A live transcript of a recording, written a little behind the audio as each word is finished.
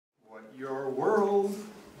your world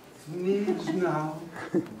needs now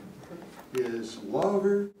is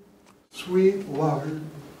lover, sweet lover.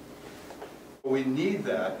 We need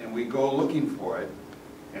that, and we go looking for it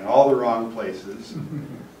in all the wrong places,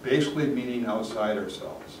 basically meaning outside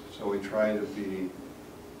ourselves. So we try to be,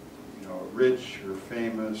 rich or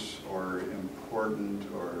famous or important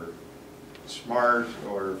or smart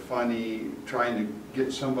or funny, trying to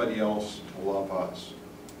get somebody else to love us.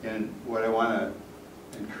 And what I want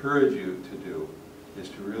to encourage you to do is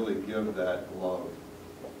to really give that love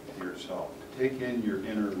to yourself. To take in your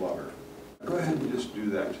inner lover. Go ahead and just do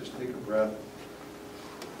that. Just take a breath.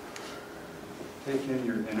 Take in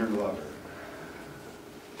your inner lover.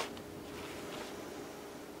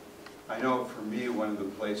 I know for me, one of the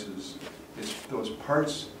places is those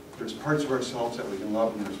parts, there's parts of ourselves that we can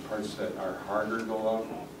love and there's parts that are harder to love.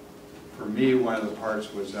 For me, one of the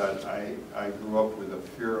parts was that I grew up with a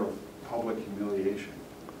fear of public humiliation.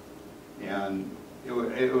 And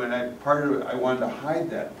part of it, I wanted to hide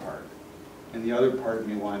that part. And the other part of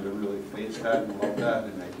me wanted to really face that and love that,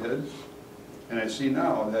 and I did. And I see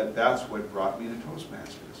now that that's what brought me to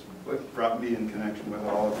Toastmasters, what brought me in connection with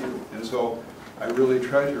all of you. And so I really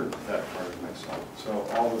treasure that part of myself. So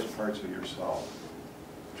all those parts of yourself,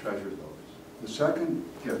 treasure those. The second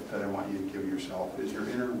gift that I want you to give yourself is your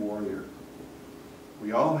inner warrior.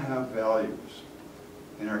 We all have values,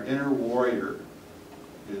 and our inner warrior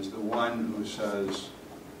is the one who says,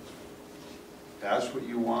 that's what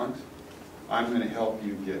you want, I'm going to help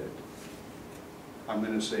you get it. I'm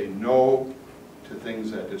going to say no to things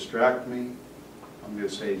that distract me. I'm going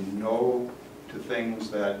to say no to things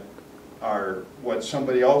that are what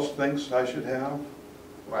somebody else thinks I should have.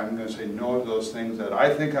 I'm going to say no to those things that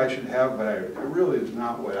I think I should have, but it really is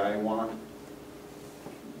not what I want.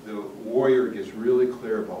 The warrior gets really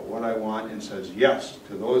clear about what I want and says yes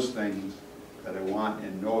to those things that I want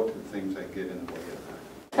and no to the things that get in the way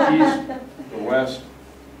of that. The east, the west,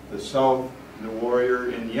 the south, the warrior.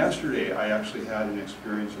 And yesterday I actually had an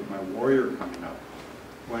experience with my warrior coming up.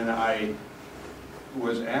 When I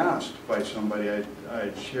was asked by somebody,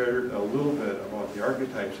 I shared a little bit about the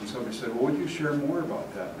archetypes, and somebody said, well, would you share more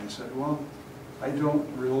about that? And I said, well, I don't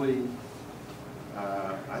really,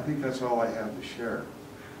 I think that's all I have to share.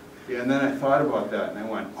 And then I thought about that and I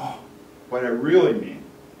went, oh, what I really mean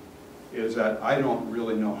is that I don't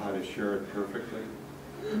really know how to share it perfectly,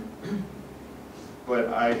 but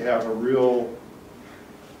I have a real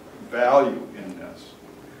value in this.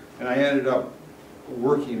 And I ended up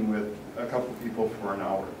working with a couple people for an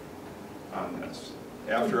hour on this,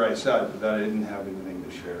 after I said that I didn't have anything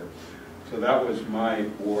to share. So that was my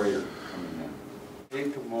warrior coming in.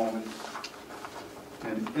 Take a moment,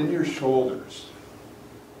 and in your shoulders,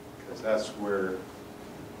 because that's where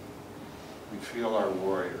we feel our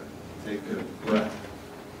warrior. Take a breath.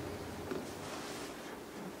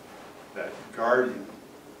 That guardian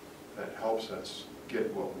that helps us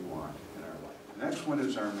get what we want in our life. The next one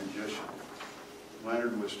is our magician.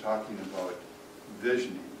 Leonard was talking about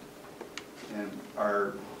visioning. And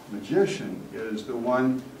our magician is the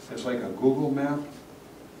one that's like a Google map.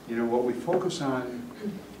 What we focus on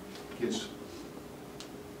is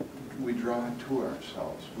we draw it to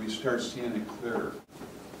ourselves. We start seeing it clearer.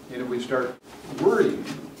 And if we start worrying,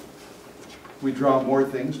 we draw more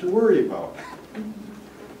things to worry about.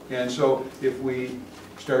 And so if we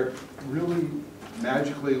start really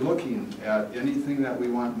magically looking at anything that we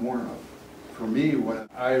want more of, for me,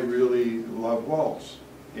 I really love waltz.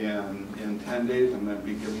 And in 10 days, I'm going to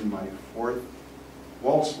be giving my 4th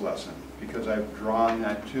waltz lesson because I've drawn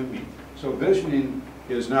that to me. So visioning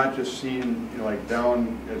is not just seeing, like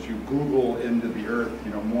down as you Google into the earth,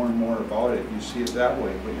 more and more about it. You see it that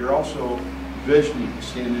way, but you're also visioning,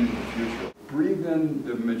 seeing into the future. Breathe in.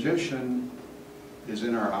 The magician is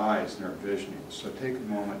in our eyes and our visioning. So take a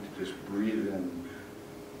moment to just breathe in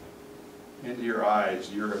into your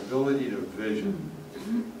eyes, your ability to vision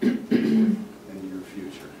into your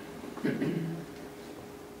future.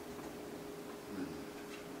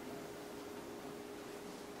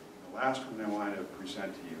 The last one I want to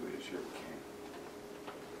present to you is your king.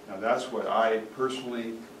 Now that's what I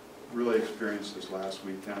personally really experienced this last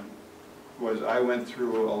weekend. Was I went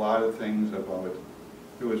through a lot of things about,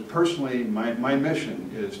 it was personally, my mission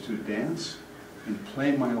is to dance and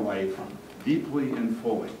play my life deeply and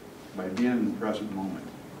fully by being in the present moment.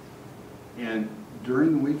 And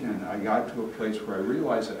during the weekend, I got to a place where I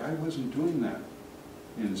realized that I wasn't doing that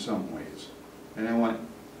in some ways. And I went,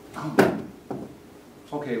 oh,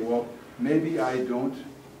 okay, well, maybe I don't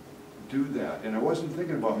do that. And I wasn't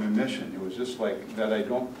thinking about my mission. It was just like that I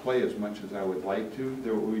don't play as much as I would like to.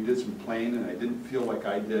 We did some playing, and I didn't feel like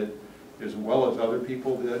I did as well as other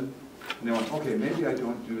people did. And they went, okay, maybe I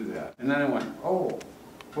don't do that. And then I went, oh,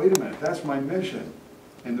 wait a minute, that's my mission.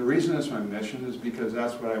 And the reason it's my mission is because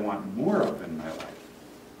that's what I want more of in my life.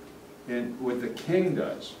 And what the king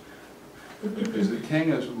does is the king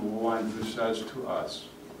is the one who says to us,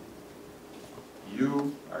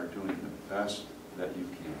 you are doing the best that you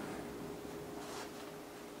can.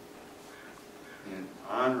 And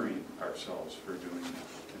honoring ourselves for doing that,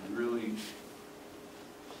 and really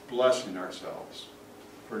blessing ourselves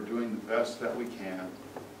for doing the best that we can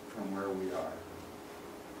from where we are.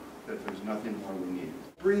 That there's nothing more we need.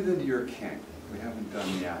 Breathe into your king. We haven't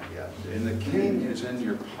done that yet. And the king is in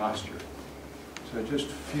your posture. So just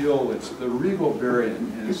feel it's the regal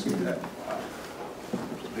variant is the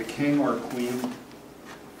king or queen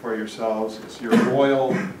for yourselves. It's your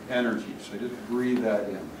royal energy. So just breathe that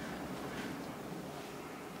in.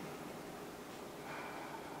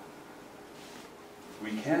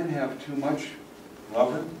 We can have too much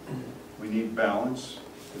lover. We need balance.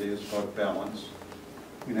 Today is about balance.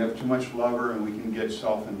 We can have too much lover and we can get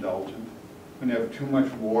self-indulgent. We can have too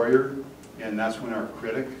much warrior and that's when our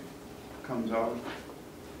critic comes out.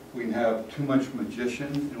 We can have too much magician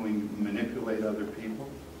and we can manipulate other people.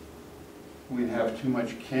 We can have too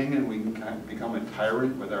much king and we can kind of become a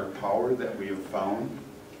tyrant with our power that we have found,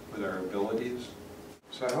 with our abilities.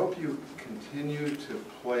 So I hope you continue to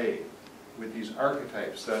play with these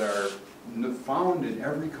archetypes that are found in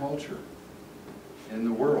every culture in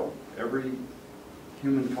the world. Every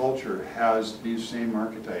human culture has these same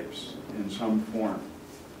archetypes in some form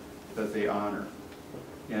that they honor.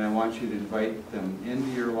 And I want you to invite them into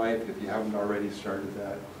your life if you haven't already started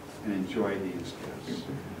that, and enjoy these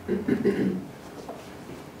gifts.